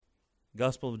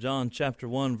Gospel of John, chapter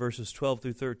 1, verses 12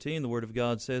 through 13, the Word of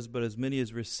God says, "But as many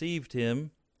as received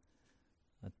him,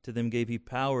 to them gave he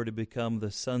power to become the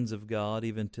sons of God,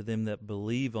 even to them that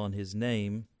believe on his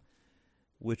name,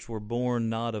 which were born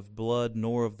not of blood,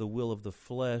 nor of the will of the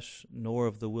flesh, nor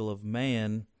of the will of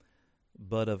man,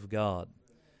 but of God."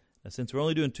 Now, since we're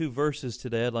only doing 2 verses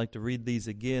today, I'd like to read these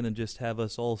again and just have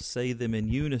us all say them in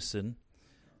unison.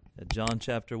 John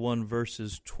chapter 1,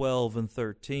 verses 12 and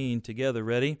 13 together.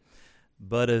 Ready?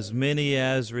 "But as many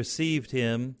as received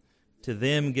him, to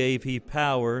them gave he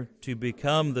power to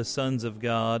become the sons of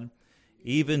God,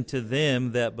 even to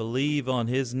them that believe on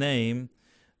his name,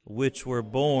 which were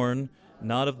born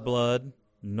not of blood,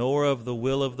 nor of the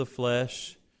will of the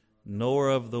flesh, nor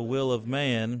of the will of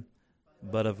man,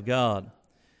 but of God."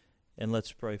 And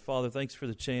let's pray. Father, thanks for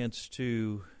the chance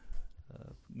to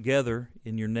gather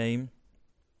in your name.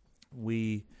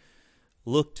 We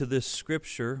look to this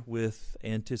scripture with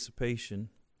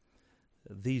anticipation.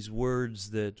 These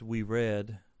words that we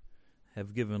read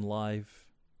have given life,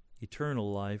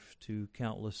 eternal life, to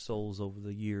countless souls over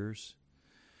the years.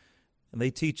 And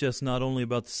they teach us not only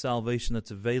about the salvation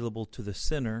that's available to the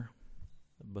sinner,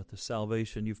 but the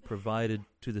salvation you've provided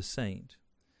to the saint.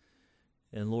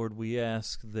 And Lord, we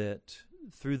ask that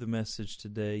through the message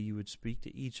today you would speak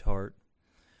to each heart.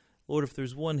 Lord, if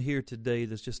there's one here today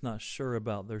that's just not sure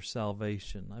about their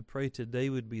salvation, I pray today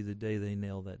would be the day they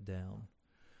nail that down,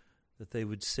 that they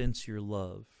would sense your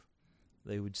love,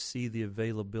 they would see the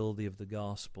availability of the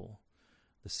gospel,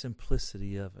 the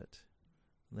simplicity of it,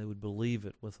 and they would believe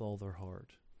it with all their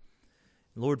heart.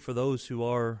 Lord, for those who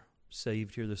are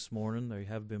saved here this morning, they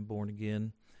have been born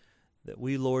again, that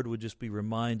we, Lord, would just be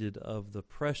reminded of the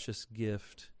precious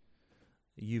gift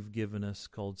you've given us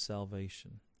called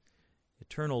salvation.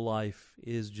 Eternal life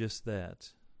is just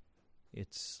that.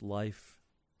 It's life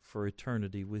for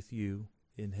eternity with you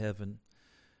in heaven.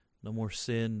 No more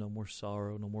sin, no more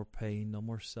sorrow, no more pain, no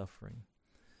more suffering.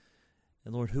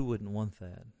 And Lord, who wouldn't want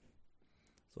that?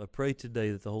 So I pray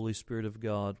today that the Holy Spirit of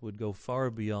God would go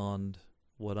far beyond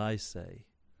what I say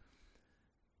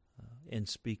and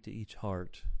speak to each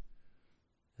heart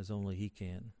as only He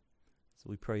can.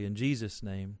 So we pray in Jesus'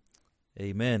 name,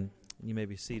 amen. And you may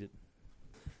be seated.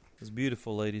 It's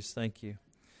beautiful, ladies. Thank you.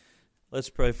 Let's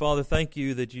pray. Father, thank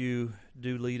you that you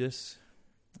do lead us.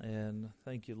 And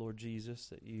thank you, Lord Jesus,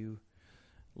 that you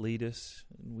lead us.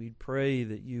 And we pray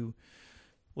that you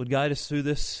would guide us through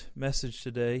this message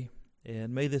today.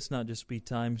 And may this not just be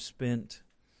time spent,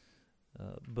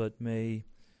 but may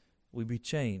we be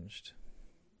changed.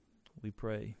 We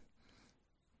pray.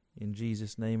 In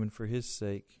Jesus' name and for His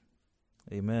sake.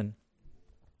 Amen.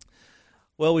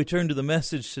 Well, we turn to the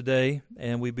message today,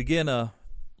 and we begin a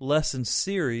lesson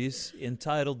series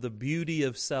entitled The Beauty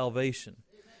of Salvation.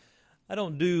 I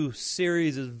don't do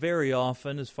series very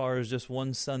often as far as just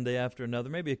one Sunday after another.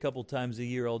 Maybe a couple times a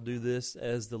year I'll do this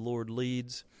as the Lord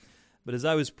leads. But as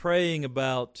I was praying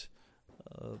about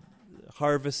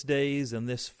harvest days and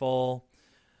this fall,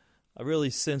 I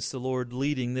really sensed the Lord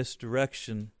leading this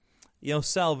direction. You know,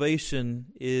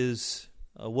 salvation is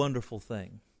a wonderful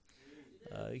thing.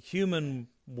 Human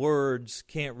words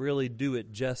can't really do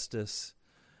it justice.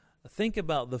 Think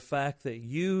about the fact that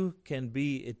you can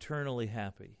be eternally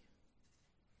happy.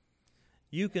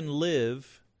 You can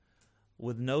live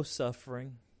with no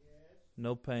suffering,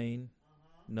 no pain,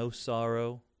 no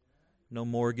sorrow, no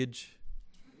mortgage,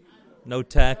 no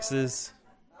taxes,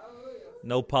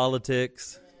 no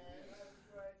politics.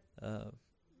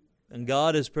 And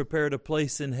God has prepared a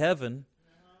place in heaven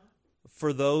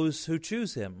for those who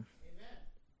choose Him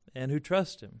and who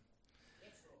trust Him.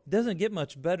 It doesn't get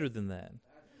much better than that.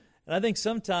 And I think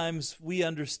sometimes we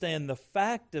understand the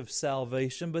fact of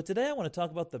salvation, but today I want to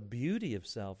talk about the beauty of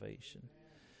salvation.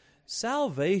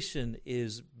 Salvation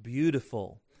is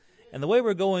beautiful. And the way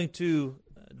we're going to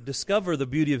discover the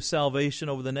beauty of salvation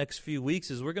over the next few weeks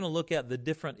is we're going to look at the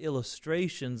different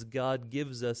illustrations God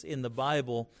gives us in the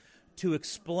Bible to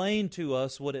explain to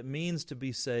us what it means to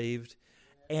be saved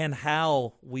and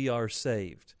how we are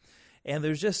saved. And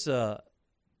there's just a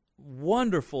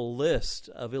wonderful list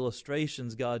of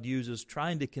illustrations God uses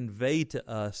trying to convey to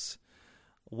us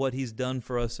what He's done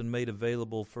for us and made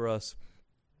available for us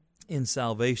in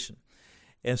salvation.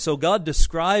 And so God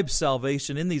describes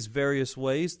salvation in these various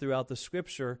ways throughout the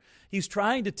Scripture. He's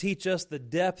trying to teach us the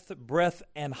depth, breadth,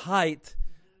 and height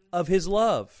of His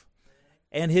love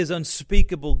and His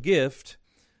unspeakable gift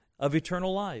of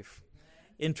eternal life.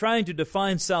 In trying to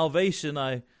define salvation,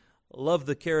 I love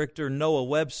the character Noah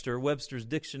Webster. Webster's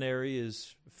dictionary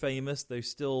is famous. They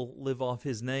still live off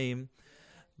his name.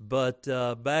 But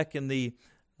back in the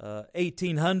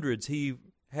 1800s, he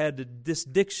had this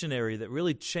dictionary that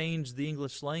really changed the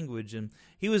English language. And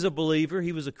he was a believer.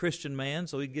 He was a Christian man,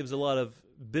 so he gives a lot of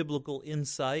biblical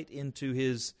insight into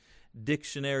his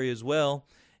dictionary as well.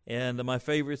 And my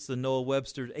favorite's the Noah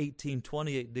Webster's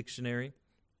 1828 dictionary.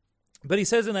 But he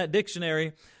says in that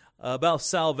dictionary about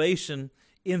salvation,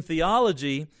 in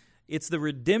theology, it's the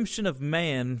redemption of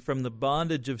man from the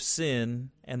bondage of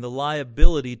sin and the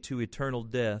liability to eternal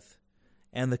death,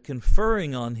 and the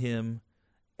conferring on him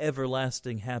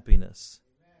everlasting happiness.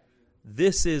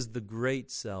 This is the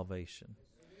great salvation.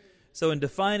 So in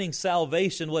defining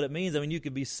salvation, what it means, you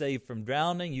could be saved from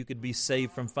drowning, you could be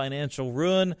saved from financial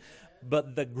ruin,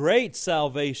 but the great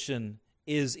salvation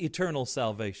is eternal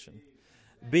salvation.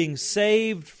 Being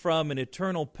saved from an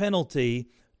eternal penalty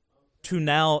to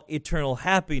now eternal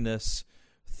happiness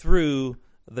through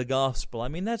the gospel.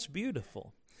 That's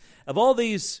beautiful. Of all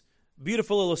these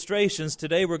beautiful illustrations,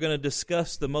 today we're going to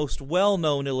discuss the most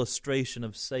well-known illustration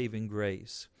of saving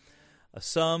grace.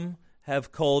 Some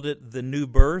have called it the new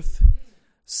birth.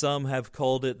 Some have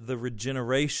called it the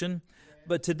regeneration.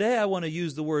 But today I want to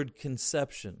use the word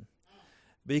conception.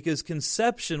 Because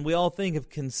conception, we all think of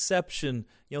conception,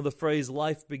 the phrase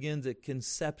life begins at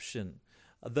conception.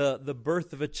 The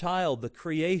birth of a child, the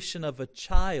creation of a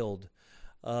child.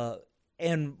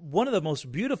 And one of the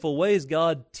most beautiful ways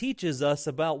God teaches us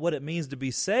about what it means to be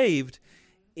saved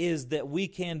is that we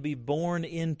can be born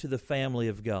into the family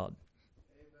of God.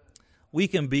 We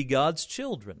can be God's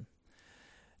children.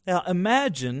 Now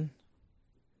imagine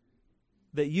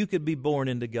that you could be born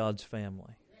into God's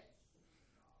family.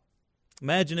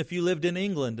 Imagine if you lived in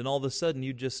England and all of a sudden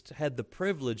you just had the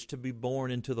privilege to be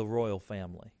born into the royal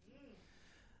family.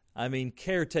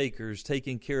 Caretakers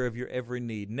taking care of your every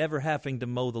need, never having to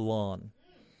mow the lawn,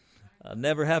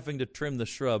 never having to trim the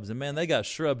shrubs. And man, they got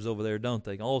shrubs over there, don't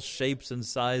they? All shapes and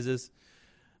sizes.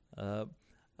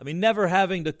 Never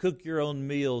having to cook your own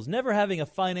meals, never having a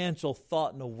financial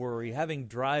thought and a worry, having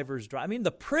drivers drive.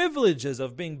 The privileges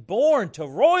of being born to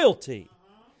royalty.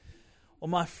 Well,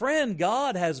 my friend,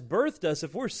 God has birthed us.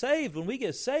 If we're saved, when we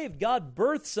get saved, God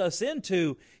births us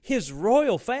into His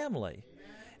royal family.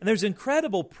 And there's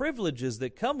incredible privileges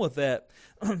that come with that.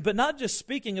 But not just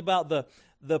speaking about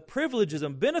the privileges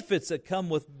and benefits that come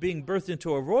with being birthed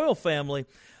into a royal family,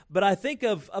 but I think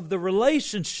of the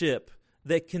relationship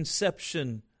that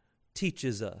conception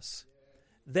teaches us.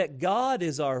 That God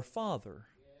is our Father.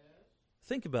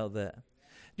 Think about that.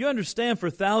 You understand, for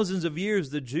thousands of years,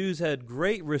 the Jews had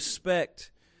great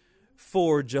respect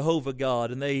for Jehovah God,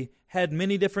 and they had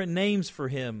many different names for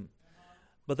Him,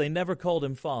 but they never called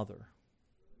Him Father.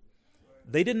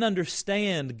 They didn't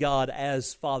understand God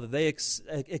as Father. They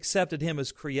accepted Him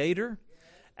as Creator,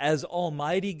 as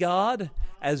Almighty God,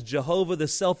 as Jehovah the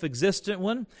self-existent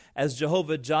one, as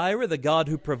Jehovah Jireh, the God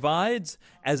who provides,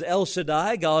 as El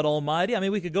Shaddai, God Almighty.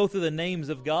 We could go through the names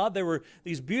of God. There were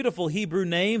these beautiful Hebrew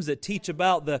names that teach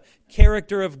about the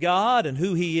character of God and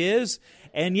who He is,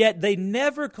 and yet they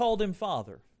never called Him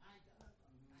Father.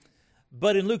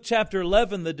 But in Luke chapter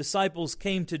 11, the disciples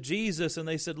came to Jesus and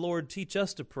they said, Lord, teach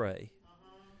us to pray.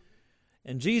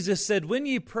 And Jesus said, when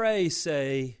ye pray,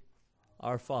 say,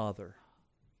 Our Father,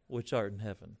 which art in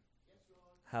heaven,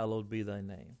 hallowed be thy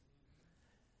name.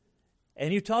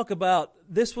 And you talk about,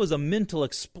 this was a mental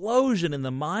explosion in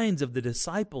the minds of the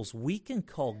disciples. We can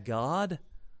call God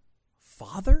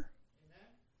Father?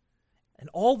 And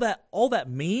all that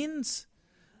means,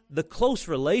 the close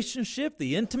relationship,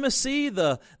 the intimacy,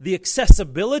 the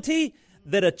accessibility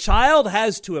that a child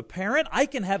has to a parent, I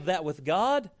can have that with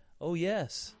God? Oh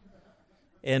yes,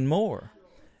 and more.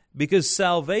 Because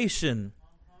salvation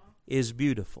is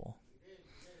beautiful.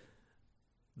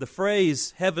 The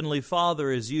phrase Heavenly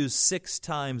Father is used 6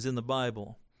 times in the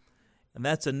Bible. And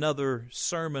that's another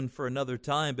sermon for another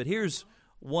time. But here's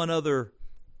one other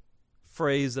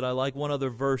phrase that I like, one other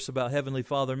verse about Heavenly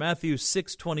Father. Matthew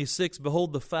 6:26,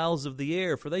 Behold the fowls of the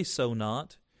air, for they sow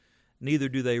not, neither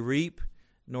do they reap,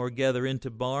 nor gather into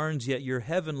barns, yet your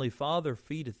Heavenly Father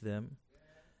feedeth them.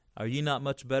 Are ye not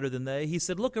much better than they? He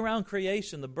said, look around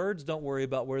creation. The birds don't worry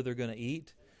about where they're going to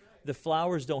eat. The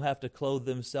flowers don't have to clothe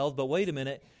themselves. But wait a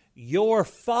minute, your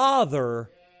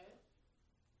Father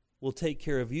will take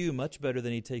care of you much better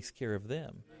than He takes care of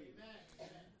them.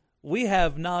 We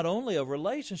have not only a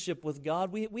relationship with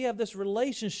God, we have this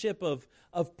relationship of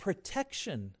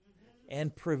protection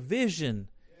and provision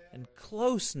and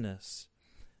closeness.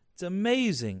 It's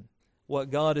amazing what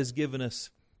God has given us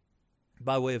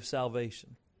by way of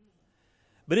salvation.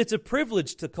 But it's a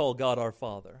privilege to call God our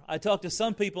Father. I talk to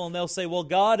some people and they'll say, well,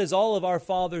 God is all of our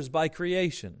fathers by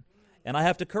creation. And I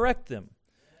have to correct them.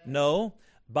 No,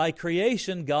 by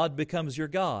creation, God becomes your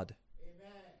God.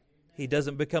 He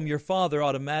doesn't become your father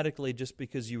automatically just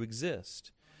because you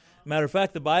exist. Matter of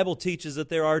fact, the Bible teaches that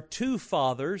there are two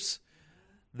fathers.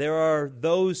 There are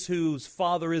those whose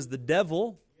father is the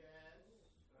devil.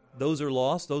 Those are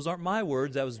lost. Those aren't my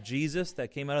words. That was Jesus.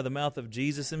 That came out of the mouth of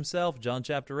Jesus himself, John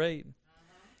chapter 8.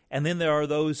 And then there are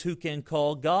those who can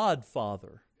call God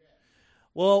Father.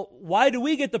 Well, why do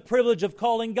we get the privilege of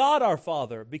calling God our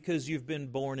Father? Because you've been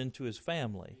born into His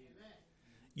family.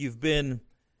 You've been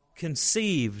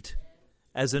conceived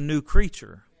as a new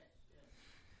creature.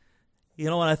 You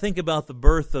know, when I think about the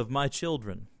birth of my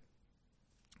children,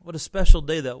 what a special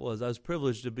day that was. I was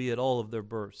privileged to be at all of their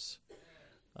births.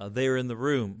 They were in the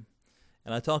room.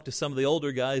 And I talked to some of the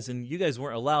older guys, and you guys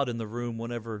weren't allowed in the room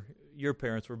whenever your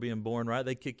parents were being born, right?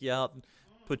 They kick you out,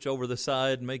 put you over the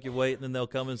side, and make you wait, and then they'll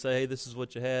come and say, hey, this is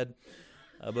what you had.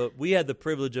 But we had the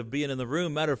privilege of being in the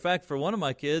room. Matter of fact, for one of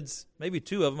my kids, maybe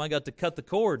two of them, I got to cut the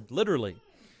cord, literally.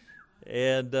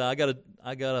 And I got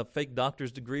a fake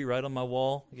doctor's degree right on my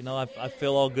wall. You know, I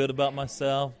feel all good about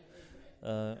myself.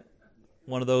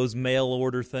 One of those mail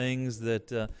order things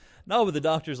that, no, but the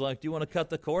doctor's like, do you want to cut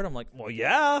the cord? I'm like, well,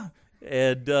 yeah.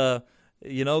 And,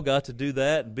 got to do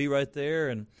that and be right there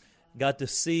and got to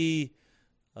see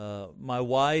my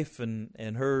wife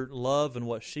and her love and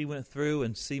what she went through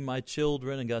and see my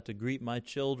children and got to greet my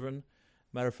children.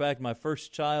 Matter of fact, my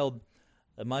first child,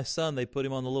 my son, they put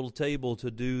him on the little table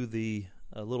to do the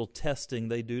little testing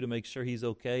they do to make sure he's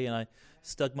okay. And I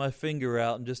stuck my finger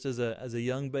out, and just as a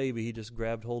young baby, he just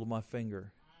grabbed hold of my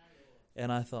finger.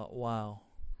 And I thought, wow,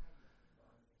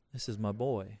 this is my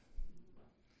boy.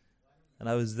 And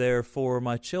I was there for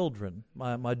my children,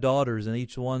 my daughters, and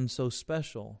each one so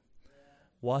special,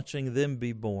 watching them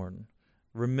be born,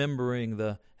 remembering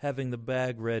having the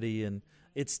bag ready, and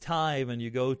it's time, and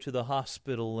you go to the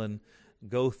hospital and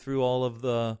go through all of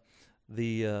the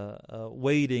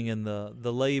waiting and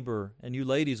the labor, and you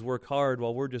ladies work hard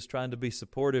while we're just trying to be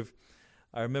supportive.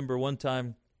 I remember one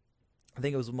time, I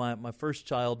think it was my first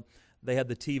child, they had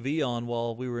the TV on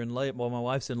while we were while my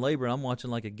wife's in labor, and I'm watching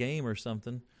like a game or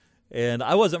something. And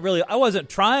I wasn't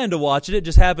trying to watch it. It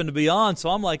just happened to be on. So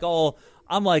I'm like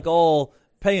all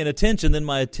paying attention. Then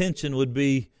my attention would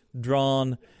be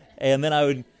drawn. And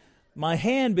then my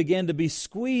hand began to be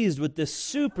squeezed with this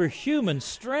superhuman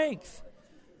strength.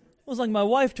 It was like my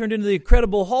wife turned into the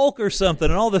Incredible Hulk or something.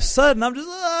 And all of a sudden I'm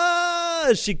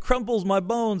just, she crumples my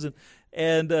bones.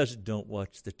 And she said, don't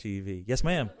watch the TV. Yes,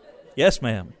 ma'am. Yes,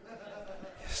 ma'am.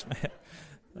 Yes,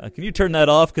 ma'am. Can you turn that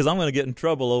off? Because I'm going to get in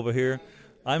trouble over here.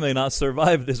 I may not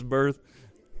survive this birth.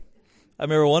 I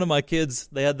remember one of my kids,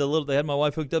 they had my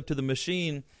wife hooked up to the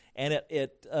machine, and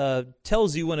it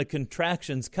tells you when a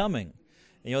contraction's coming.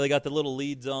 And, they got the little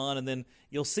leads on, and then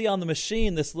you'll see on the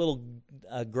machine this little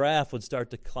graph would start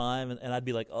to climb, and I'd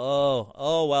be like,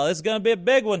 oh, wow, this is going to be a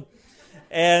big one.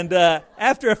 And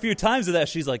after a few times of that,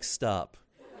 she's like, stop.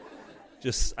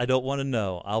 Just, I don't want to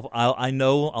know. I'll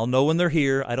know when they're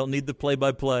here. I don't need the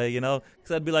play-by-play, because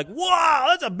I'd be like, wow,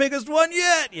 that's the biggest one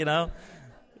yet,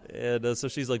 And so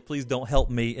she's like, please don't help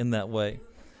me in that way.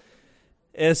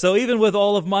 And so even with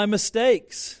all of my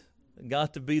mistakes, I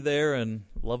got to be there and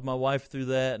love my wife through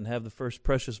that and have the first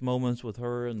precious moments with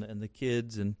her and the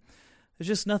kids. And there's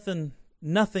just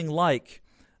nothing like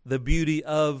the beauty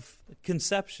of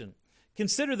conception.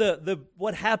 Consider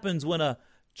what happens when a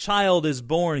child is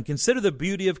born. Consider the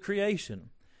beauty of creation.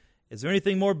 Is there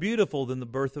anything more beautiful than the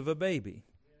birth of a baby?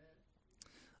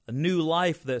 A new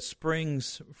life that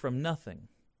springs from nothing.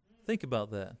 Think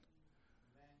about that.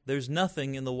 There's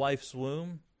nothing in the wife's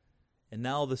womb, and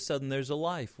now all of a sudden there's a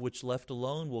life which, left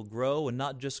alone, will grow, and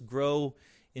not just grow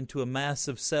into a mass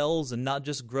of cells and not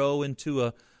just grow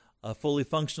into a fully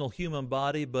functional human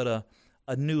body, but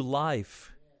a new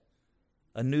life,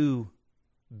 a new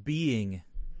being.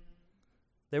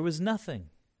 There was nothing,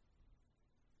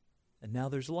 and now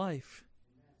there's life.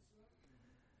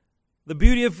 The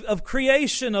beauty of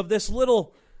creation, of this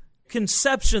little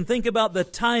conception. Think about the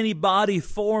tiny body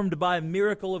formed by a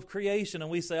miracle of creation,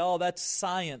 and we say, oh, that's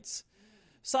science.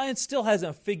 Science still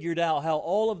hasn't figured out how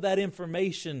all of that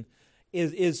information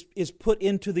is put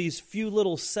into these few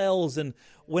little cells, and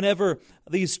whenever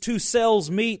these two cells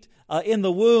meet in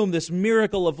the womb, this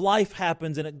miracle of life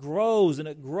happens, and it grows, and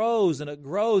it grows, and it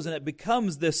grows, and it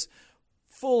becomes this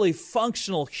fully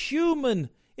functional human.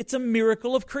 It's a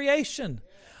miracle of creation.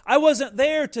 I wasn't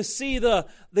there to see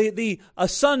a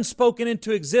sun spoken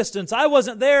into existence. I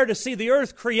wasn't there to see the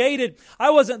earth created.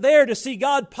 I wasn't there to see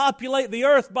God populate the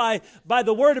earth by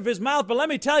the word of His mouth. But let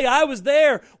me tell you, I was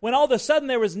there when all of a sudden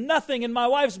there was nothing in my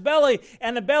wife's belly,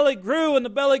 and the belly grew, and the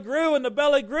belly grew, and the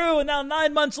belly grew, and now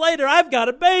 9 months later I've got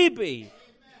a baby.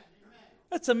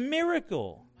 That's a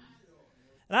miracle.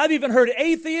 And I've even heard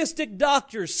atheistic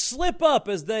doctors slip up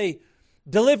as they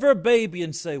deliver a baby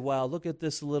and say, wow, look at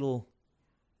this little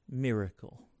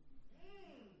miracle.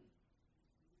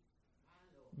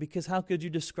 Because how could you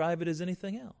describe it as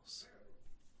anything else?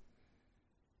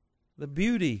 The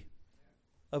beauty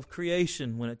of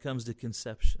creation when it comes to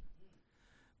conception.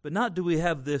 But not do we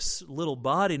have this little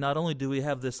body, not only do we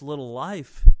have this little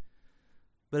life,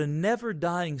 but a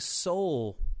never-dying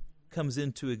soul comes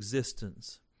into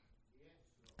existence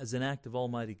as an act of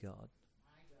Almighty God.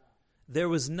 There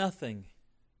was nothing.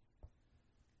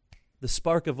 The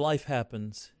spark of life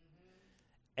happens,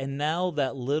 and now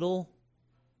that little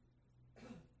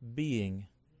being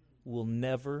will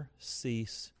never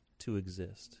cease to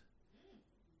exist.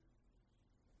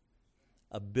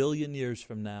 1 billion years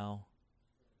from now,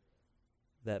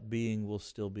 that being will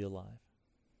still be alive.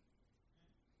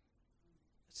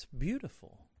 It's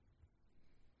beautiful.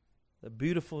 The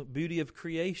beautiful beauty of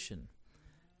creation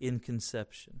in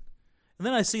conception. And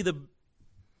then I see the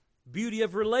beauty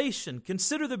of relation.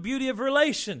 Consider the beauty of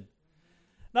relation.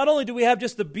 Not only do we have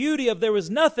just the beauty of there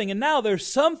was nothing and now there's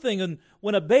something and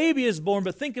when a baby is born,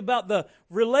 but think about the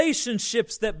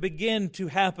relationships that begin to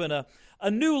happen. A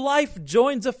new life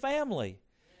joins a family.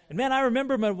 And man, I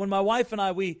remember when my wife and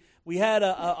I, we had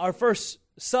our first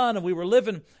son, and we were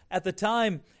living at the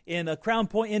time in Crown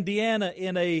Point, Indiana,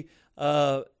 in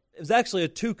it was actually a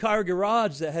 2-car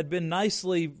garage that had been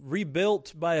nicely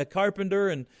rebuilt by a carpenter,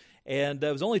 and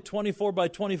it was only 24 by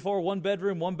 24, 1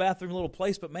 bedroom, 1 bathroom, little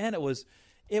place. But man, it was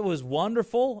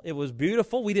wonderful. It was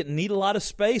beautiful. We didn't need a lot of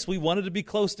space. We wanted to be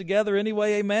close together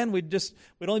anyway. Amen. We'd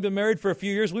only been married for a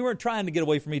few years. We weren't trying to get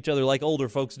away from each other like older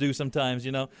folks do sometimes.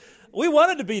 We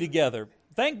wanted to be together.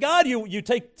 Thank God you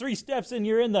take 3 steps and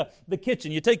you're in the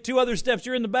kitchen. You take 2 other steps,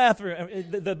 you're in the bathroom,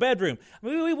 the bedroom.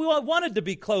 We wanted to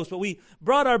be close, but we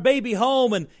brought our baby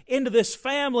home and into this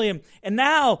family, and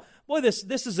now, boy,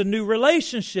 this is a new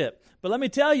relationship. But let me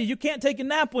tell you, you can't take a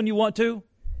nap when you want to.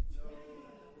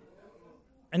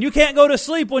 And you can't go to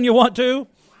sleep when you want to.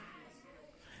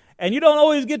 And you don't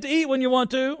always get to eat when you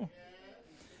want to.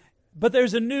 But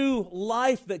there's a new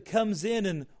life that comes in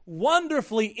and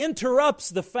wonderfully interrupts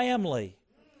the family.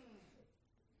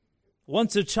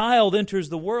 Once a child enters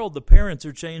the world, the parents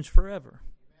are changed forever.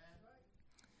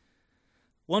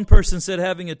 One person said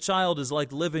having a child is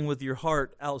like living with your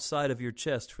heart outside of your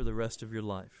chest for the rest of your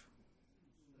life.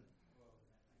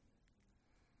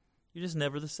 You're just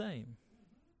never the same.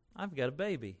 I've got a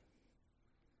baby.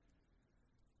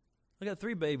 I got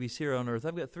 3 babies here on earth.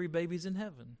 I've got 3 babies in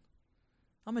heaven.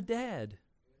 I'm a dad.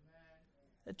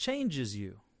 That changes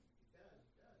you.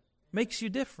 Makes you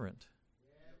different.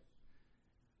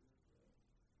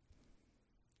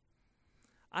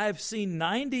 I have seen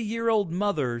 90-year-old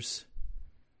mothers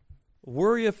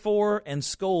worry for and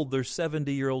scold their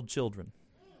 70-year-old children.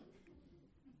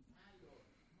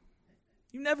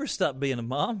 You never stop being a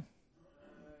mom.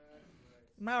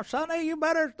 Now, Sonny, you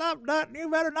better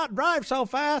not drive so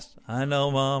fast. I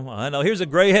know, Mom. I know. Here's a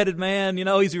gray-headed man.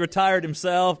 He's retired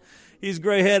himself. He's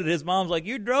gray-headed. His mom's like,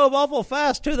 you drove awful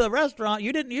fast to the restaurant.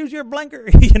 You didn't use your blinker.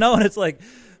 And it's like,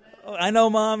 oh, I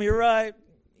know, Mom, you're right.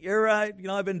 You're right.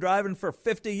 I've been driving for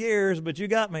 50 years, but you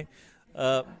got me.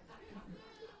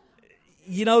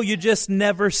 You just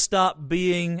never stop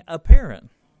being a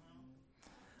parent.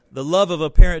 The love of a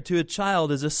parent to a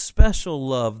child is a special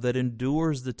love that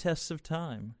endures the tests of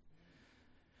time.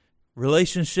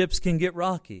 Relationships can get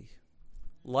rocky.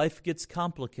 Life gets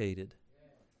complicated.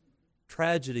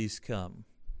 Tragedies come.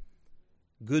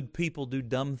 Good people do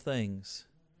dumb things.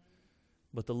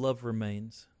 But the love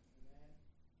remains.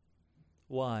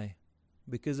 Why?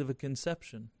 Because of a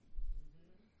conception.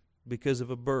 Because of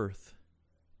a birth.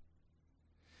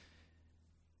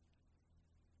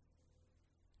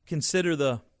 Consider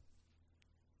the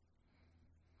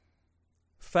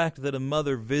fact that a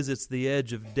mother visits the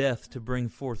edge of death to bring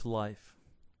forth life.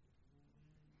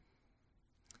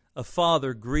 A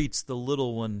father greets the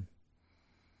little one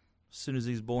as soon as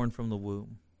he's born from the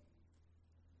womb.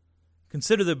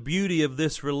 Consider the beauty of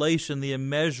this relation, the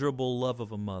immeasurable love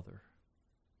of a mother.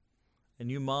 And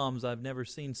you moms, I've never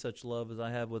seen such love as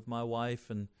I have with my wife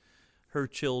and her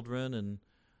children and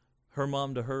her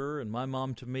mom to her and my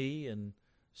mom to me and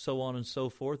so on and so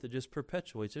forth. It just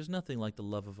perpetuates. There's nothing like the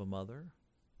love of a mother.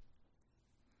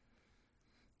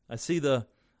 I see the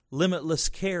limitless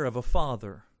care of a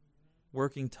father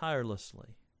working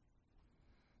tirelessly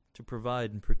to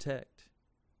provide and protect.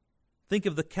 Think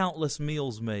of the countless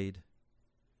meals made,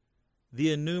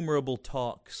 the innumerable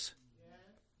talks,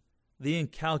 the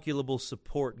incalculable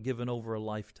support given over a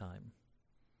lifetime.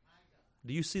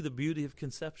 Do you see the beauty of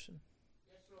conception?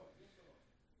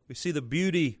 We see the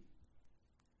beauty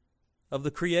of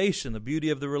the creation, the beauty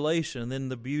of the relation, and then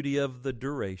the beauty of the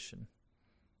duration.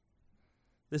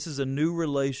 This is a new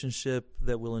relationship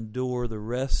that will endure the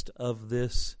rest of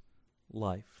this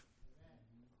life.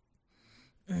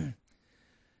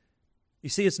 You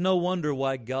see, it's no wonder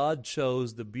why God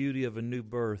chose the beauty of a new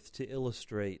birth to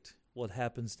illustrate what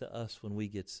happens to us when we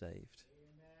get saved.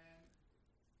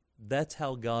 That's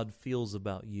how God feels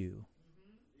about you.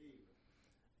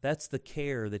 That's the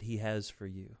care that He has for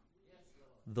you.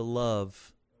 The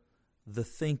love, the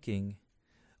thinking.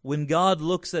 When God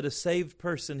looks at a saved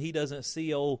person, He doesn't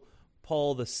see, oh,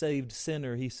 Paul the saved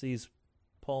sinner. He sees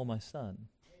Paul, my son.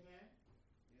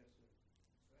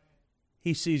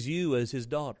 He sees you as His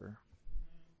daughter.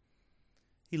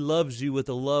 He loves you with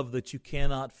a love that you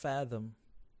cannot fathom.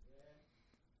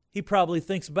 He probably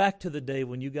thinks back to the day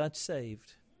when you got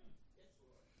saved.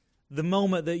 The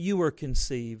moment that you were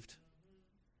conceived.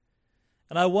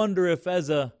 And I wonder if as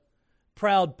a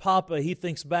proud papa, he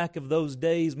thinks back of those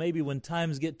days, maybe when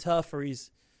times get tough, or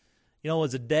he's,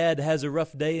 as a dad has a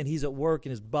rough day and he's at work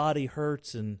and his body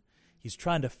hurts and he's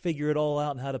trying to figure it all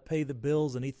out and how to pay the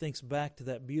bills, and he thinks back to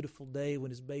that beautiful day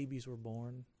when his babies were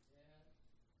born.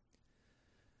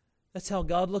 That's how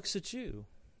God looks at you.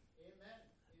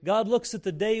 God looks at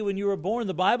the day when you were born.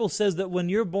 The Bible says that when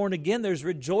you're born again, there's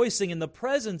rejoicing in the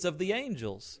presence of the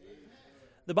angels.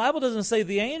 The Bible doesn't say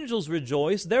the angels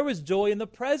rejoice. There was joy in the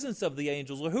presence of the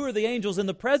angels. Well, who are the angels in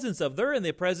the presence of? They're in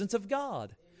the presence of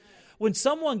God. When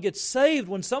someone gets saved,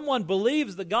 when someone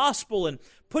believes the gospel and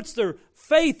puts their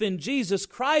faith in Jesus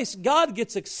Christ, God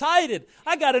gets excited.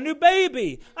 I got a new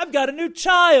baby. I've got a new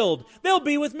child. They'll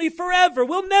be with me forever.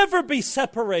 We'll never be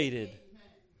separated.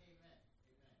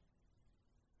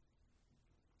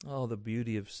 Oh, the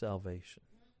beauty of salvation.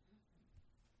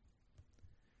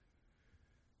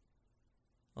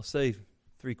 I'll say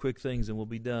 3 quick things and we'll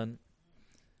be done.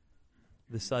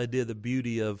 This idea, the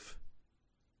beauty of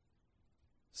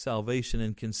salvation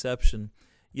and conception.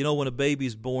 When a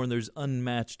baby's born, there's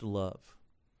unmatched love.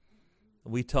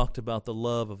 We talked about the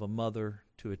love of a mother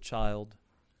to a child,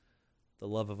 the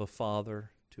love of a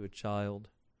father to a child.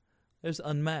 There's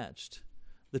unmatched.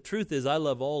 The truth is, I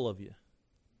love all of you.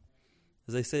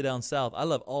 As they say down south, I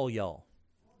love all y'all.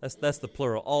 That's the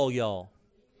plural, all y'all.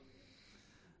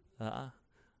 I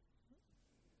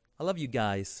love you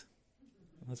guys.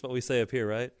 That's what we say up here,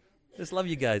 right? Just love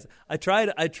you guys. I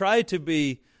try to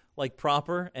be like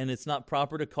proper, and it's not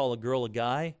proper to call a girl a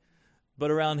guy.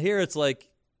 But around here, it's like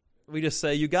we just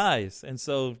say you guys, and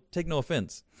so take no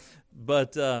offense.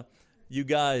 But you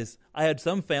guys, I had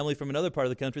some family from another part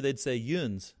of the country. They'd say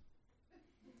yuns.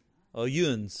 Oh,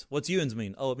 yuns. What's yuns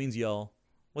mean? Oh, it means y'all.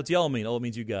 What's y'all mean? Oh, it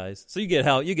means you guys. So you get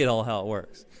all how it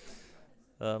works.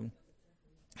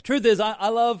 Truth is, I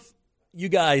love you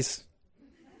guys.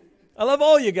 I love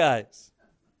all you guys.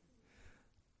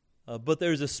 But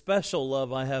there's a special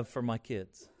love I have for my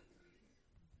kids.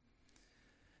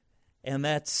 And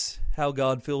that's how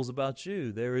God feels about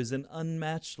you. There is an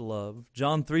unmatched love.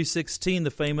 John 3:16,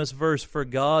 the famous verse, "For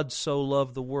God so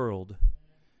loved the world,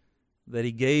 that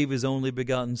He gave His only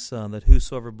begotten Son, that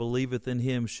whosoever believeth in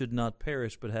Him should not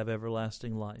perish, but have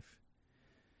everlasting life."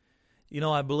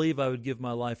 I believe I would give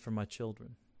my life for my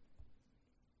children.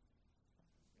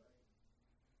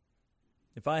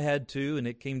 If I had to, and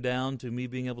it came down to me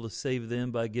being able to save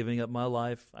them by giving up my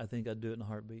life, I think I'd do it in a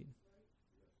heartbeat.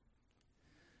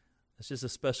 It's just a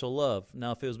special love.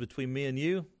 Now, if it was between me and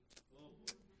you,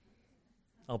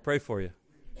 I'll pray for you.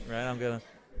 Right?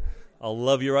 I'll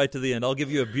love you right to the end. I'll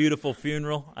give you a beautiful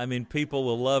funeral. I mean, people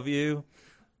will love you.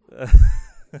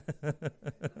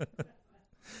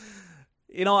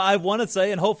 I want to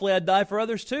say, and hopefully I'd die for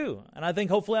others too. And I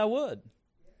think hopefully I would.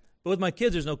 But with my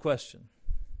kids, there's no question.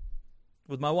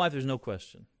 With my wife, there's no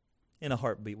question. In a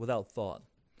heartbeat, without thought.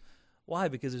 Why?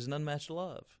 Because there's an unmatched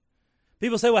love.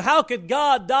 People say, well, how could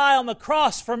God die on the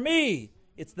cross for me?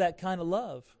 It's that kind of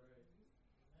love.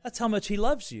 That's how much He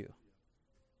loves you.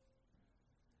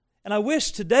 And I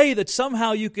wish today that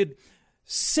somehow you could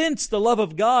sense the love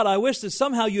of God. I wish that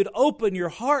somehow you'd open your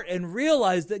heart and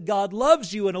realize that God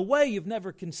loves you in a way you've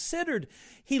never considered.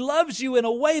 He loves you in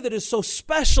a way that is so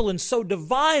special and so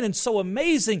divine and so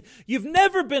amazing. You've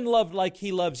never been loved like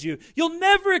He loves you. You'll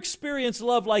never experience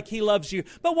love like He loves you.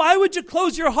 But why would you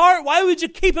close your heart? Why would you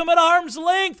keep Him at arm's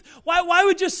length? Why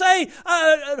would you say,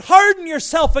 harden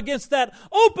yourself against that?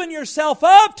 Open yourself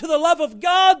up to the love of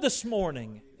God this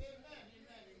morning.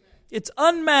 It's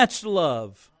unmatched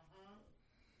love.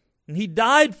 And He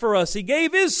died for us. He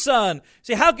gave His Son.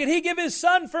 See, how could He give His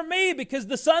Son for me? Because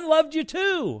the Son loved you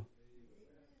too.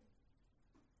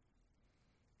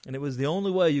 And it was the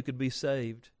only way you could be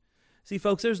saved. See,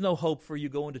 folks, there's no hope for you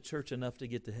going to church enough to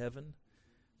get to heaven.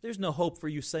 There's no hope for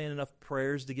you saying enough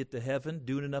prayers to get to heaven,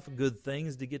 doing enough good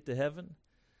things to get to heaven.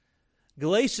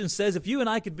 Galatians says if you and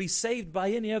I could be saved by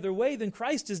any other way, then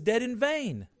Christ is dead in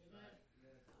vain.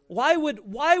 Why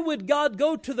would God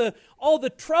go to all the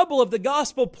trouble of the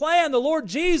gospel plan, the Lord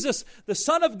Jesus, the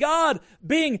Son of God,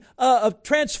 being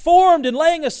transformed and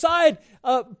laying aside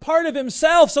part of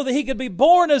Himself so that He could be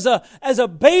born as a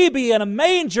baby in a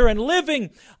manger and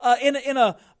living in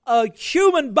a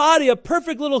human body, a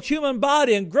perfect little human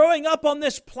body, and growing up on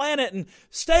this planet and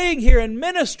staying here and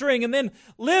ministering and then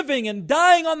living and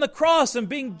dying on the cross and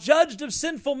being judged of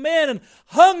sinful men and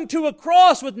hung to a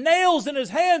cross with nails in His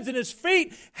hands and His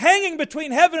feet, hanging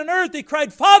between heaven and earth. He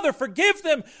cried, "Father, forgive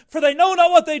them, for they know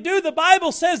not what they do." The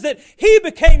Bible says that He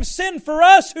became sin for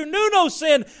us who knew no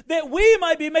sin, that we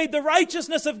might be made the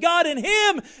righteousness of God in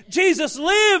Him. Jesus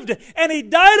lived and He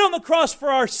died on the cross for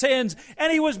our sins,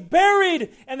 and He was buried,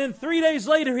 and then 3 days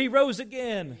later He rose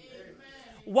again.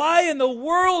 Why in the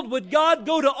world would God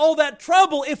go to all that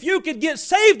trouble if you could get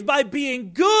saved by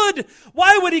being good?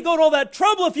 Why would He go to all that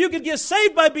trouble if you could get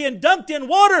saved by being dunked in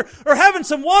water or having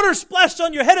some water splashed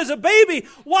on your head as a baby?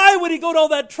 Why would He go to all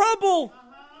that trouble?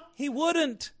 He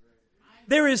wouldn't.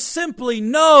 There is simply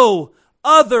no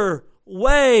other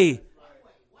way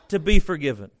to be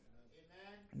forgiven.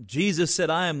 Jesus said,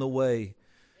 "I am the way,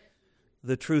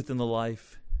 the truth, and the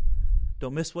life."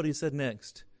 Don't miss what He said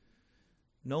next.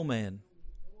 "No man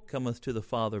cometh to the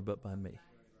Father but by me."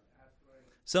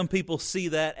 Some people see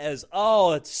that as,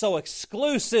 oh, it's so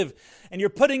exclusive, and you're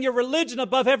putting your religion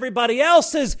above everybody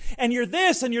else's, and you're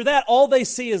this and you're that. All they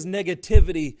see is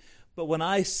negativity. But when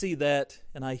I see that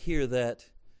and I hear that,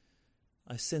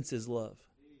 I sense His love.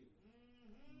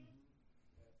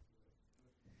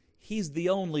 He's the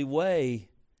only way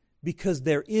because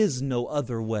there is no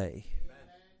other way.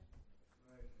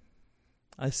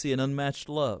 I see an unmatched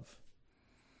love.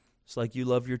 It's like you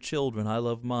love your children, I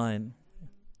love mine.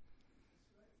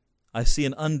 I see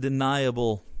an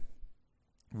undeniable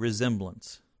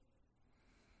resemblance.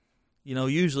 You know,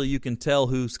 usually you can tell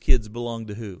whose kids belong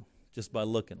to who just by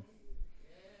looking.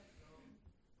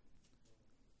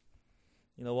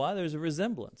 You know why? There's a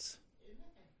resemblance.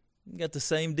 You got the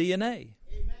same DNA.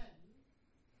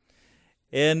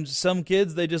 And some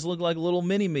kids, they just look like little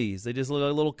mini-me's. They just look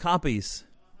like little copies.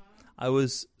 I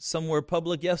was somewhere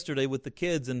public yesterday with the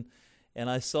kids, and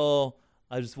I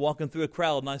was walking through a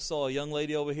crowd, and I saw a young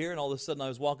lady over here, and all of a sudden I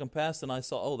was walking past, and I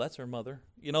saw, oh, that's her mother.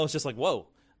 You know, it's just like, whoa.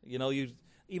 You know,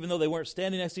 even though they weren't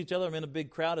standing next to each other, I'm in a big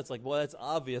crowd, it's like, well, that's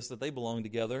obvious that they belong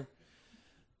together.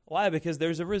 Why? Because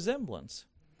there's a resemblance.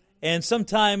 And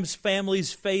sometimes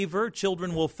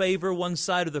children will favor one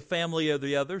side of the family or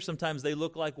the other. Sometimes they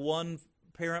look like one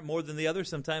parent more than the other.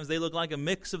 Sometimes they look like a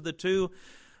mix of the two.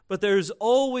 But there's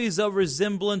always a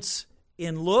resemblance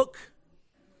in look.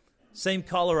 Same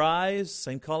color eyes,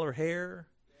 same color hair,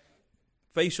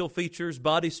 facial features,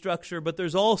 body structure. But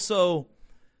there's also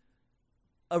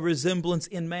a resemblance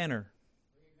in manner.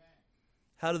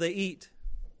 How do they eat?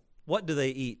 What do they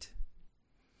eat?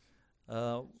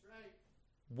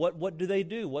 What do they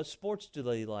do? What sports do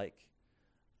they like?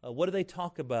 What do they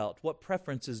talk about? What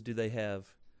preferences do they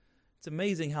have? It's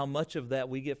amazing how much of that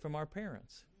we get from our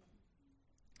parents.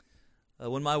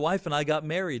 When my wife and I got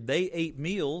married, they ate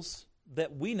meals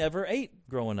that we never ate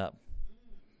growing up.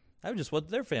 That was just what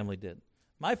their family did.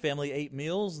 My family ate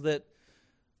meals that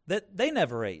they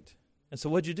never ate. And so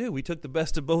what'd you do? We took the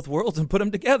best of both worlds and put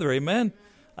them together, amen?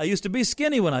 I used to be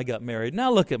skinny when I got married.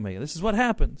 Now look at me. This is what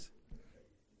happens.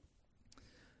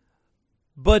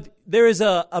 But there is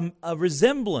a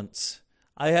resemblance.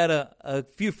 I had a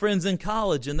few friends in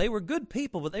college, and they were good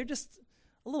people, but they're just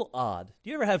a little odd. Do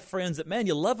you ever have friends that, man,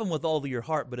 you love them with all of your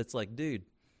heart, but it's like, dude,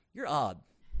 you're odd.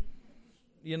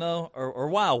 You know, or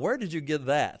wow, where did you get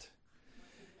that?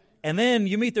 And then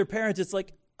you meet their parents, it's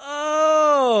like,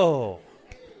 oh,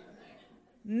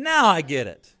 now I get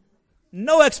it.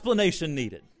 No explanation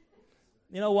needed.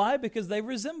 You know why? Because they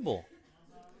resemble.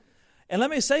 And let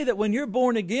me say that when you're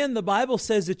born again, the Bible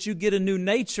says that you get a new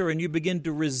nature and you begin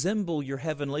to resemble your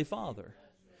Heavenly Father.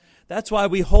 That's why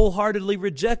we wholeheartedly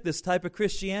reject this type of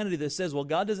Christianity that says, well,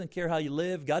 God doesn't care how you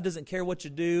live. God doesn't care what you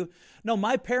do. No,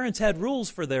 my parents had rules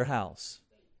for their house.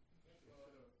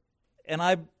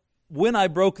 And when I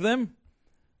broke them,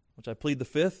 which I plead the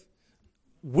fifth,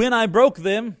 when I broke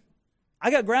them,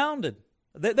 I got grounded.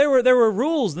 There were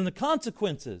rules and the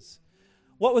consequences.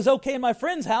 What was okay in my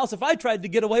friend's house, if I tried to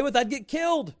get away with, I'd get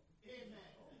killed.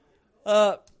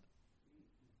 But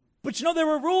you know, there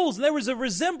were rules and there was a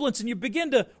resemblance, and you begin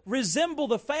to resemble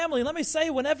the family. And let me say,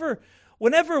 whenever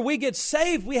we get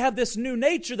saved, we have this new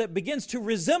nature that begins to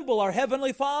resemble our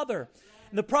Heavenly Father.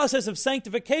 And the process of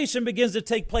sanctification begins to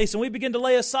take place, and we begin to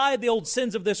lay aside the old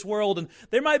sins of this world. And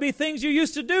there might be things you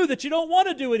used to do that you don't want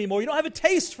to do anymore. You don't have a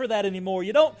taste for that anymore.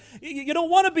 You don't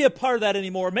want to be a part of that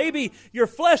anymore. Maybe your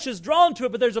flesh is drawn to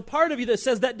it, but there's a part of you that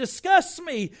says, that disgusts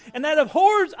me, and that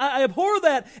I abhor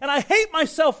that, and I hate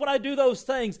myself when I do those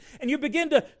things. And you begin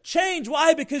to change.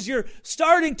 Why? Because you're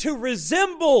starting to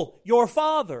resemble your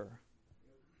Father.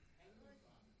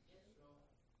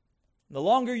 The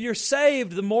longer you're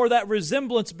saved, the more that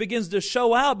resemblance begins to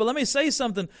show out. But let me say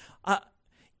something.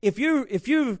 If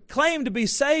you claim to be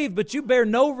saved, but you bear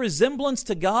no resemblance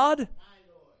to God,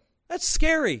 that's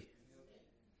scary.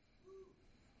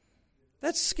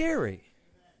 That's scary.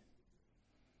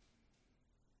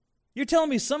 You're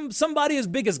telling me somebody as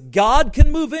big as God can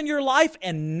move in your life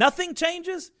and nothing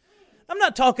changes? I'm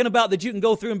not talking about that you can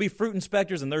go through and be fruit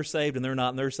inspectors and they're saved and they're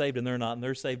not, and they're saved and they're not, and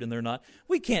they're saved and they're not.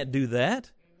 We can't do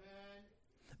that.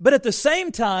 But at the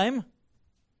same time,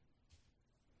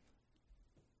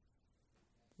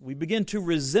 we begin to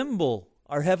resemble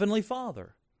our Heavenly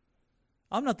Father.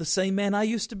 I'm not the same man I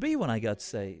used to be when I got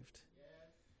saved.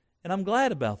 And I'm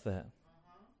glad about that.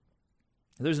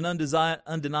 There's an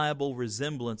undeniable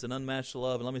resemblance, an unmatched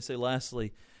love. And let me say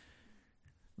lastly,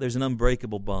 there's an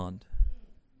unbreakable bond.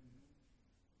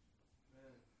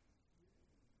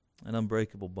 An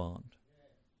unbreakable bond.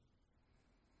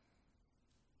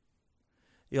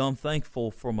 I'm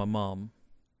thankful for my mom.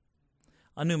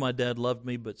 I knew my dad loved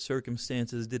me, but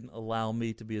circumstances didn't allow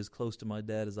me to be as close to my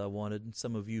dad as I wanted. And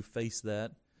some of you face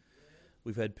that.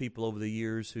 We've had people over the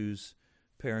years whose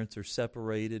parents are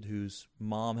separated, whose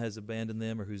mom has abandoned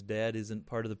them, or whose dad isn't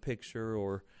part of the picture,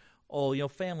 or,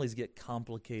 families get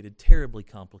complicated, terribly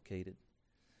complicated.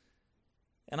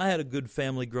 And I had a good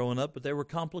family growing up, but there were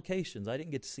complications. I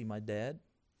didn't get to see my dad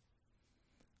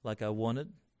like I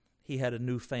wanted. He had a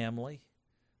new family.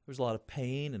 There was a lot of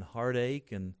pain and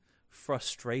heartache and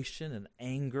frustration and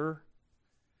anger.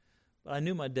 But I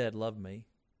knew my dad loved me.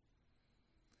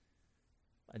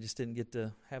 I just didn't get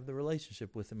to have the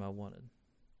relationship with him I wanted.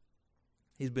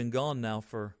 He's been gone now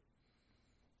for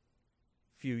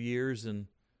a few years, and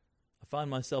I find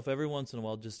myself every once in a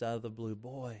while just out of the blue,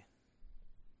 boy,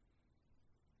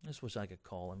 I just wish I could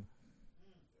call him.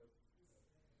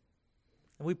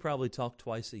 And we probably talk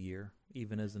twice a year,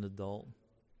 even as an adult.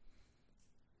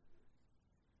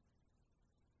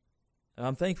 And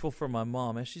I'm thankful for my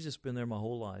mom. Man, she's just been there my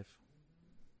whole life.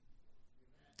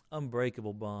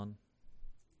 Unbreakable bond.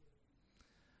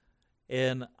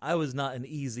 And I was not an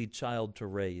easy child to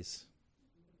raise.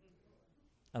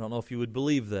 I don't know if you would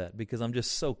believe that, because I'm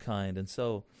just so kind. And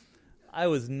so I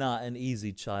was not an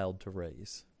easy child to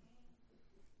raise.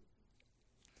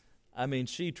 I mean,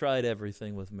 she tried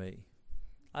everything with me.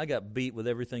 I got beat with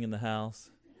everything in the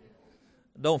house.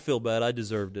 Don't feel bad. I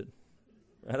deserved it.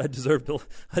 Right? I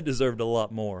deserved a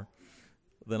lot more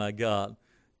than I got.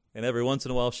 And every once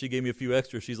in a while, she gave me a few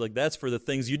extras. She's like, that's for the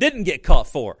things you didn't get caught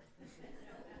for.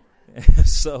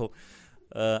 So,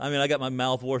 I got my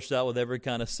mouth washed out with every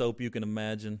kind of soap you can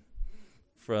imagine.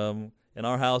 From in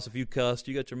our house, if you cussed,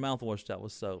 you got your mouth washed out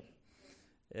with soap.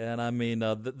 And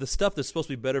the stuff that's supposed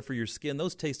to be better for your skin,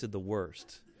 those tasted the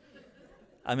worst.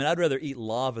 I'd rather eat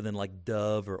lava than like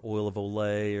Dove or oil of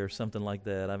Olay or something like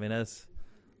that. That's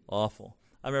awful.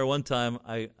 I remember one time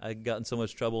I got in so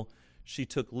much trouble, she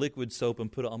took liquid soap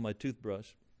and put it on my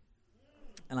toothbrush.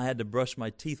 And I had to brush my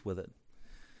teeth with it.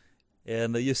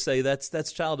 And you say,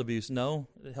 that's child abuse. No,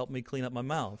 it helped me clean up my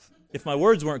mouth. If my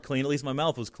words weren't clean, at least my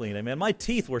mouth was clean. My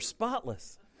teeth were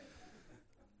spotless.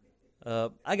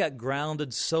 I got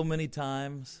grounded so many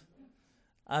times.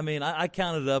 I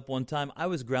counted it up one time. I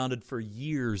was grounded for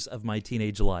years of my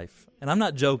teenage life. And I'm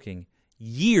not joking.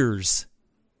 Years.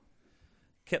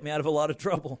 Kept me out of a lot of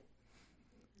trouble.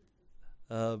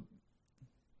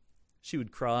 She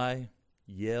would cry,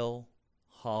 yell,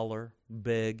 holler,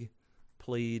 beg,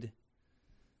 plead.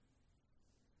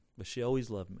 But she always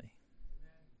loved me.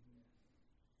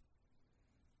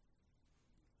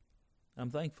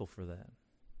 I'm thankful for that.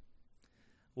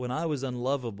 When I was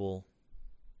unlovable,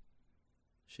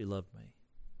 she loved me.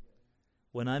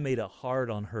 When I made it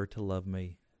hard on her to love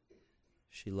me,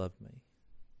 she loved me.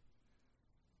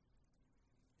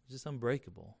 It's just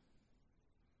unbreakable.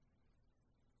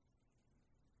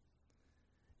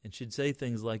 And she'd say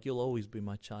things like, you'll always be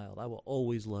my child. I will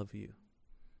always love you.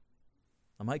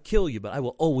 I might kill you, but I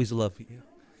will always love you.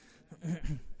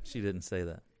 She didn't say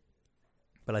that.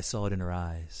 But I saw it in her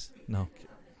eyes. No.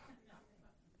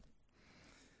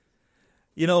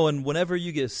 And whenever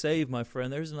you get saved, my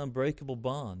friend, there's an unbreakable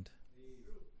bond.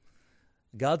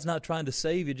 God's not trying to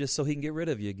save you just so He can get rid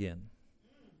of you again.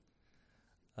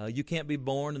 You can't be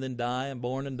born and then die and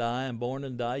born and die and born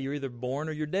and die. You're either born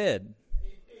or you're dead.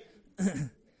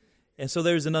 And so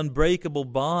there's an unbreakable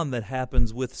bond that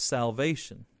happens with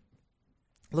salvation.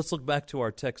 Let's look back to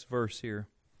our text verse here.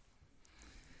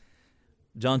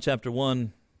 John chapter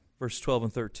 1, verse 12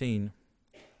 and 13.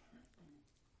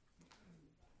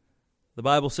 The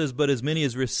Bible says, "But as many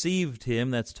as received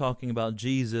Him," that's talking about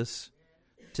Jesus,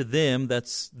 "to them,"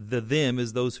 that's the them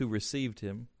is those who received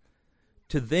Him,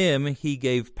 "to them He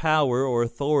gave power," or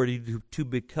authority, to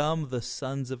become the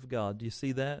sons of God. Do you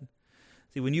see that?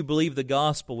 See, when you believe the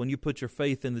gospel, when you put your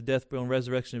faith in the death, burial, and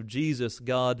resurrection of Jesus,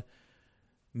 God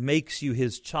makes you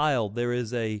His child. There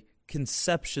is a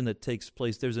conception that takes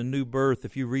place. There's a new birth.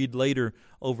 If you read later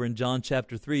over in John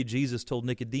chapter 3, Jesus told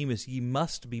Nicodemus, "Ye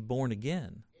must be born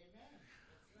again."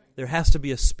 There has to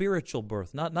be a spiritual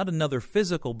birth, not another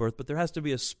physical birth, but there has to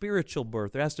be a spiritual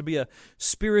birth. There has to be a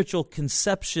spiritual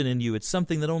conception in you. It's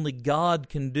something that only God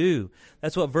can do.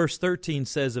 That's what verse 13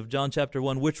 says of John chapter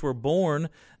 1, "which were born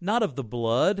not of the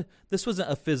blood." This wasn't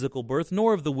a physical birth,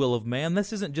 nor of the will of man.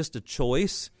 This isn't just a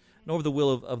choice, nor of the will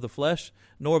of the flesh,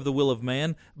 nor of the will of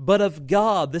man, but of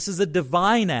God. This is a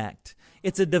divine act.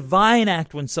 It's a divine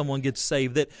act when someone gets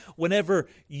saved, that whenever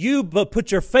you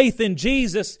put your faith in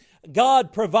Jesus,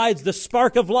 God provides the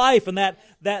spark of life, and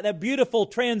that beautiful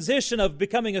transition of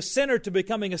becoming a sinner to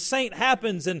becoming a saint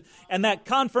happens, and that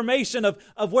confirmation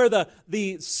of where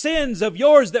the sins of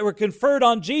yours that were conferred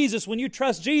on Jesus, when you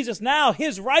trust Jesus, now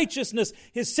His righteousness,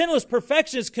 His sinless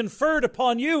perfection is conferred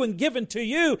upon you and given to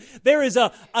you. There is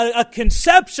a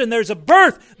conception, there's a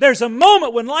birth, there's a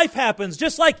moment when life happens.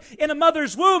 Just like in a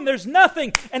mother's womb, there's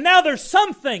nothing, and now there's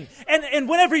something. And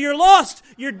whenever you're lost,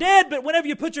 you're dead, but whenever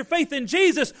you put your faith in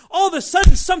Jesus, all of a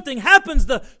sudden something happens,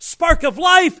 the spark of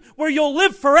life, where you'll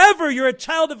live forever. You're a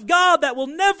child of God that will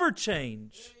never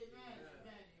change.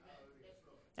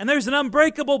 And there's an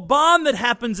unbreakable bond that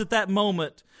happens at that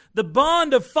moment. The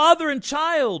bond of father and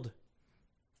child.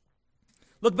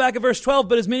 Look back at verse 12.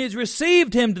 "But as many as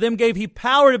received Him, to them gave He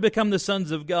power to become the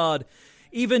sons of God,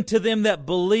 even to them that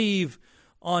believe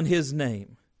on His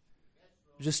name."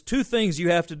 Just two things you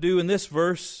have to do in this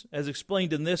verse, as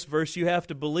explained in this verse. You have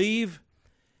to believe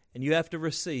and you have to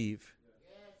receive.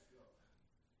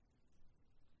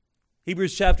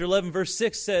 Hebrews chapter 11 verse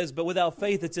 6 says, "But without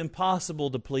faith it's impossible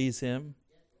to please Him.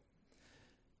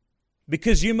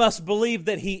 Because you must believe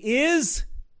that He is,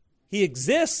 He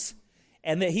exists,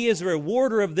 and that He is a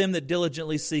rewarder of them that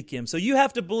diligently seek Him." So you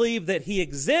have to believe that He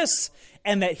exists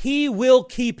and that He will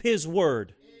keep His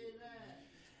word.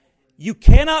 You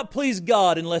cannot please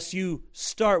God unless you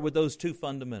start with those two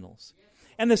fundamentals.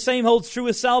 And the same holds true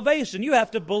with salvation. You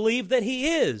have to believe that He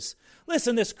is.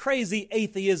 Listen, this crazy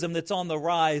atheism that's on the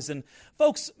rise. And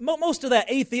folks, most of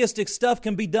that atheistic stuff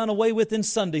can be done away with in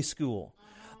Sunday school.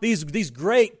 These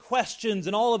great questions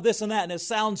and all of this and that. And it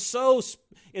sounds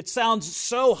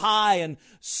so high and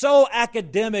so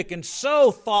academic and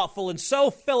so thoughtful and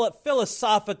so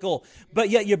philosophical.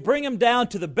 But yet you bring them down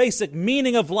to the basic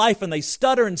meaning of life and they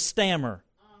stutter and stammer.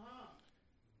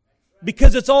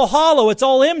 Because it's all hollow, it's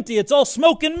all empty, it's all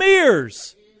smoke and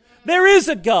mirrors. There is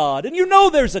a God, and you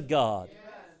know there's a God.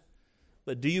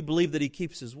 But do you believe that He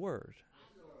keeps His word?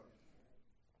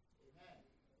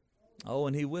 Oh,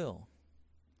 and He will.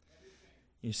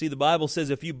 You see, the Bible says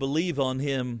if you believe on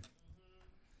Him,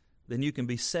 then you can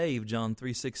be saved. John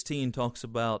 3:16 talks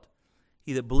about,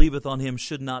 "He that believeth on Him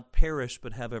should not perish,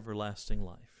 but have everlasting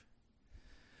life."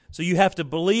 So you have to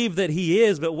believe that He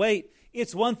is, but wait,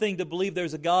 it's one thing to believe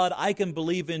there's a God. I can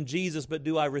believe in Jesus, but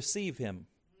do I receive Him?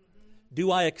 Do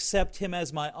I accept Him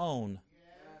as my own?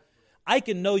 I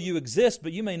can know you exist,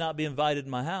 but you may not be invited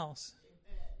in my house.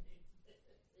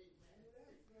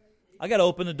 I got to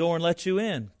open the door and let you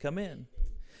in. Come in.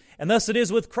 And thus it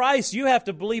is with Christ. You have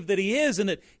to believe that He is, and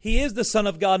that He is the Son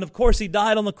of God. And of course He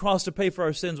died on the cross to pay for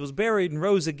our sins, was buried and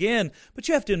rose again. But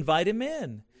you have to invite Him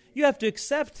in. You have to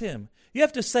accept Him. You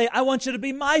have to say, "I want you to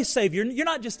be my Savior." You're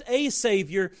not just a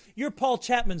Savior. You're Paul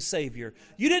Chapman's Savior.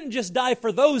 You didn't just die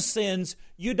for those sins.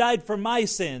 You died for my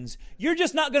sins. You're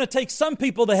just not going to take some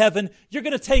people to heaven. You're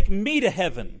going to take me to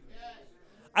heaven.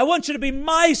 I want you to be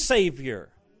my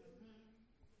Savior.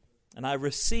 And I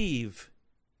receive.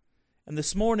 And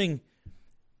this morning,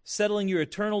 settling your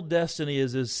eternal destiny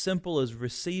is as simple as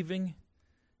receiving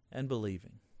and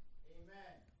believing.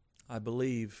 I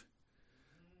believe,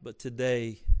 but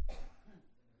today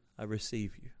I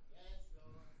receive you.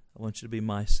 I want you to be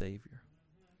my Savior.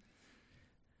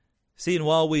 See, and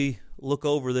while we look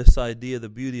over this idea, the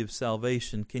beauty of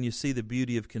salvation, can you see the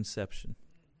beauty of conception?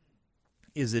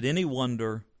 Is it any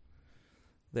wonder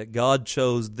that God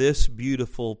chose this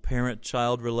beautiful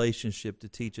parent-child relationship to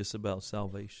teach us about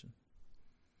salvation.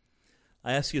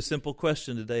 I ask you a simple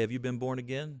question today. Have you been born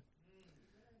again?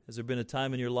 Has there been a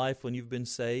time in your life when you've been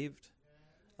saved?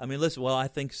 I mean, listen, well, I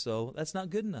think so. That's not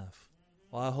good enough.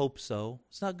 Well, I hope so.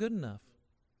 It's not good enough.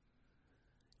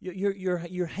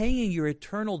 You're hanging your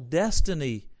eternal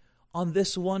destiny on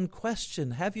this one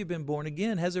question. Have you been born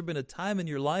again? Has there been a time in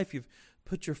your life you've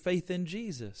put your faith in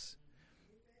Jesus?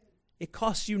 It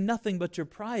costs you nothing but your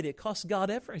pride. It costs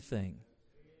God everything.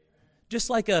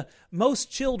 Just like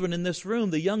most children in this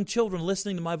room, the young children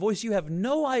listening to my voice, you have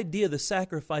no idea the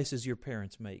sacrifices your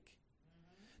parents make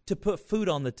to put food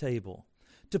on the table,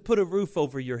 to put a roof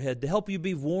over your head, to help you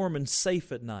be warm and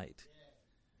safe at night.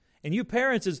 And you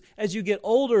parents, as you get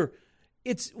older,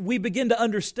 we begin to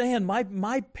understand,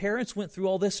 my parents went through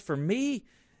all this for me.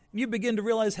 You begin to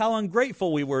realize how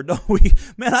ungrateful we were, don't we?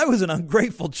 Man, I was an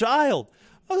ungrateful child.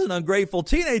 I was an ungrateful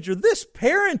teenager. This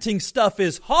parenting stuff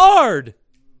is hard.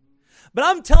 But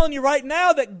I'm telling you right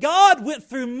now that God went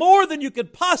through more than you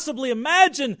could possibly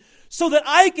imagine so that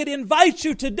I could invite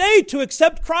you today to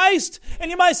accept Christ. And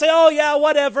you might say, oh yeah,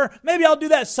 whatever. Maybe I'll do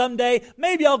that someday.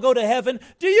 Maybe I'll go to heaven.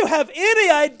 Do you have any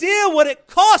idea what it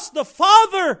cost the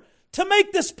Father to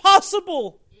make this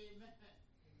possible?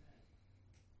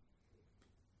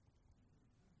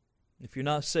 If you're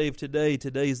not saved today,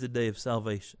 today's the day of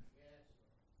salvation.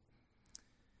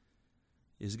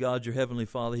 Is God your heavenly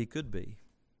Father? He could be,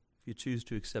 if you choose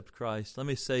to accept Christ. Let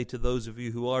me say to those of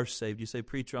you who are saved, you say,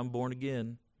 preacher, I'm born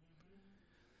again.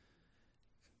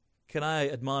 Can I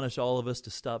admonish all of us to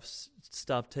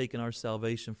stop taking our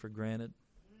salvation for granted?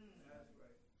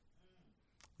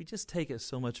 We just take it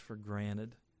so much for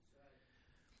granted.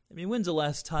 I mean, when's the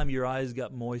last time your eyes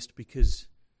got moist because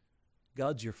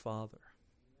God's your Father?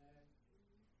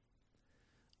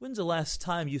 When's the last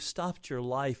time you stopped your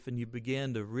life and you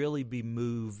began to really be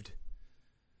moved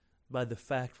by the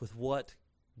fact with what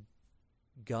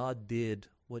God did,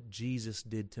 what Jesus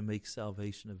did to make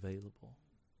salvation available?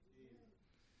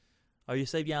 Are you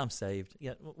saved? Yeah, I'm saved.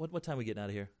 Yeah, what time are we getting out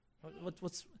of here?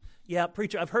 Yeah,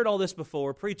 preacher, I've heard all this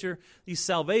before. Preacher, these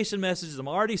salvation messages, I'm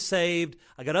already saved.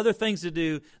 I got other things to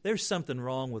do. There's something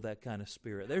wrong with that kind of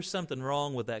spirit. There's something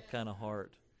wrong with that kind of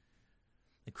heart.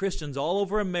 And Christians all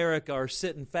over America are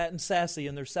sitting fat and sassy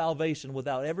in their salvation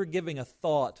without ever giving a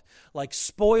thought, like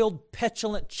spoiled,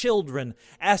 petulant children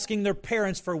asking their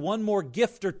parents for one more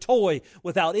gift or toy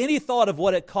without any thought of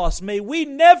what it costs. May we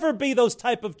never be those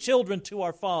type of children to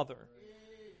our Father.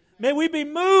 May we be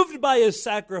moved by His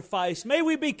sacrifice. May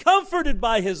we be comforted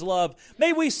by His love.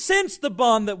 May we sense the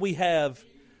bond that we have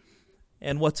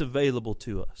and what's available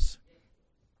to us.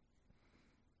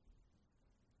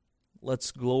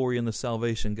 Let's glory in the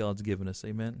salvation God's given us.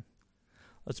 Amen.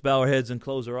 Let's bow our heads and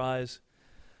close our eyes.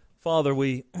 Father,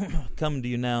 we come to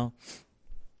you now.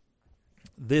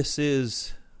 This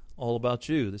is all about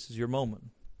you. This is your moment.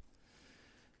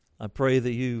 I pray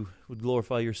that you would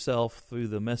glorify yourself through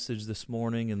the message this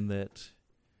morning and that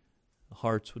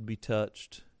hearts would be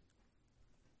touched.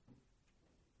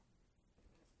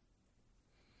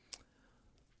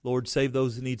 Lord, save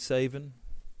those that need saving.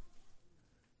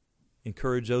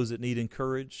 Encourage those that need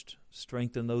encouraged.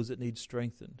 Strengthen those that need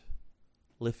strengthened.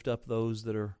 Lift up those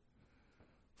that are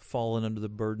fallen under the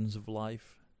burdens of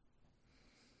life.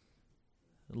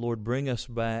 Lord, bring us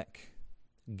back.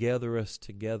 Gather us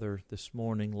together this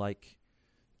morning like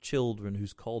children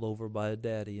who's called over by a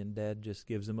daddy and dad just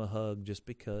gives them a hug just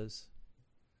because.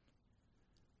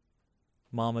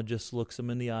 Mama just looks them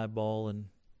in the eyeball and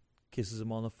kisses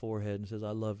them on the forehead and says,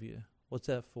 I love you. What's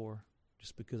that for?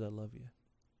 Just because I love you.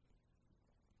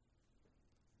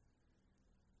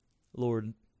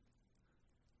 Lord,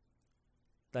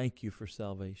 thank you for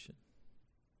salvation.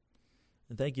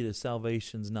 And thank you that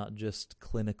salvation's not just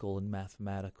clinical and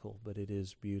mathematical, but it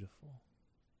is beautiful.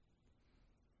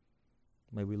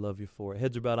 May we love you for it.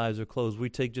 Heads are bowed, eyes are closed. We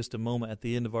take just a moment at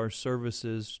the end of our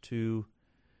services to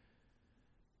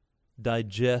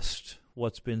digest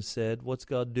what's been said. What's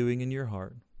God doing in your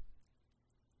heart?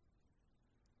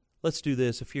 Let's do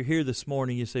this. If you're here this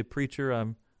morning, you say, Preacher,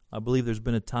 I believe there's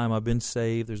been a time I've been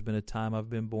saved. There's been a time I've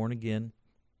been born again.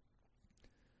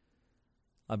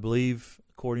 I believe,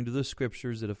 according to the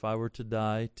Scriptures, that if I were to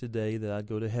die today, that I'd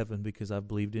go to heaven because I've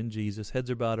believed in Jesus. Heads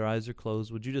are bowed, our eyes are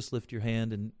closed. Would you just lift your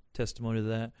hand in testimony to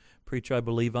that? Preacher, I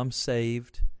believe I'm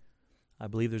saved. I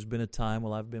believe there's been a time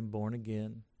when I've been born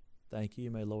again. Thank you.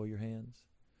 You may lower your hands.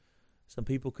 Some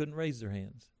people couldn't raise their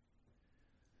hands.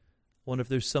 I wonder if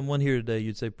there's someone here today,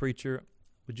 you'd say, Preacher,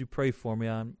 would you pray for me?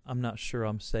 I'm not sure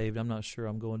I'm saved. I'm not sure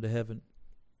I'm going to heaven.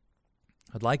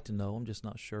 I'd like to know. I'm just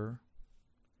not sure.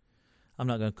 I'm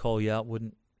not going to call you out.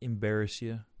 Wouldn't embarrass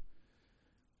you.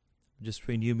 Just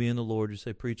between you, me, and the Lord, you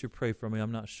say, preacher, pray for me.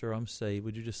 I'm not sure I'm saved.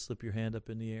 Would you just slip your hand up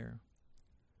in the air?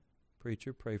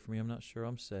 Preacher, pray for me. I'm not sure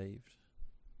I'm saved.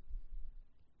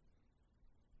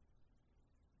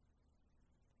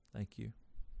 Thank you.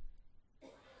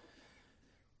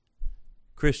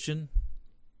 Christian,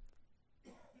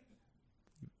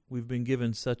 we've been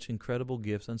given such incredible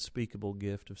gifts, unspeakable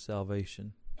gift of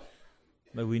salvation.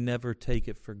 May we never take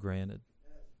it for granted.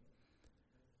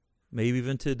 Maybe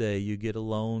even today you get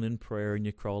alone in prayer and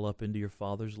you crawl up into your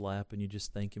Father's lap and you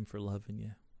just thank Him for loving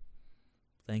you.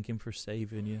 Thank Him for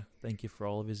saving you. Thank you for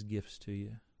all of His gifts to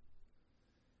you.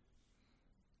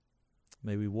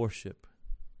 May we worship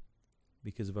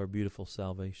because of our beautiful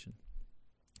salvation.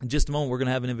 In just a moment, we're going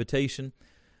to have an invitation.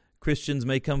 Christians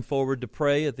may come forward to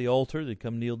pray at the altar. They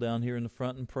come kneel down here in the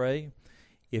front and pray.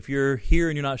 If you're here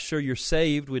and you're not sure you're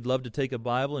saved, we'd love to take a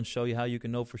Bible and show you how you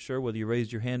can know for sure whether you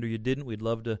raised your hand or you didn't. We'd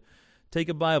love to take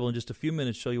a Bible in just a few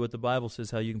minutes, show you what the Bible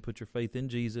says, how you can put your faith in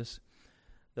Jesus.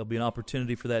 There'll be an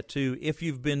opportunity for that too. If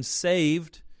you've been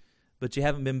saved, but you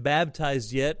haven't been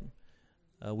baptized yet,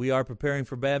 we are preparing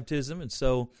for baptism. And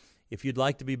so if you'd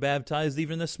like to be baptized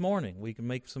even this morning, we can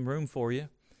make some room for you.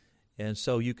 And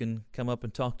so you can come up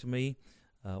and talk to me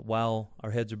while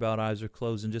our heads are bowed, eyes are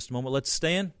closed in just a moment. Let's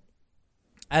stand.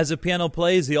 As the piano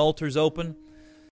plays, the altar's open.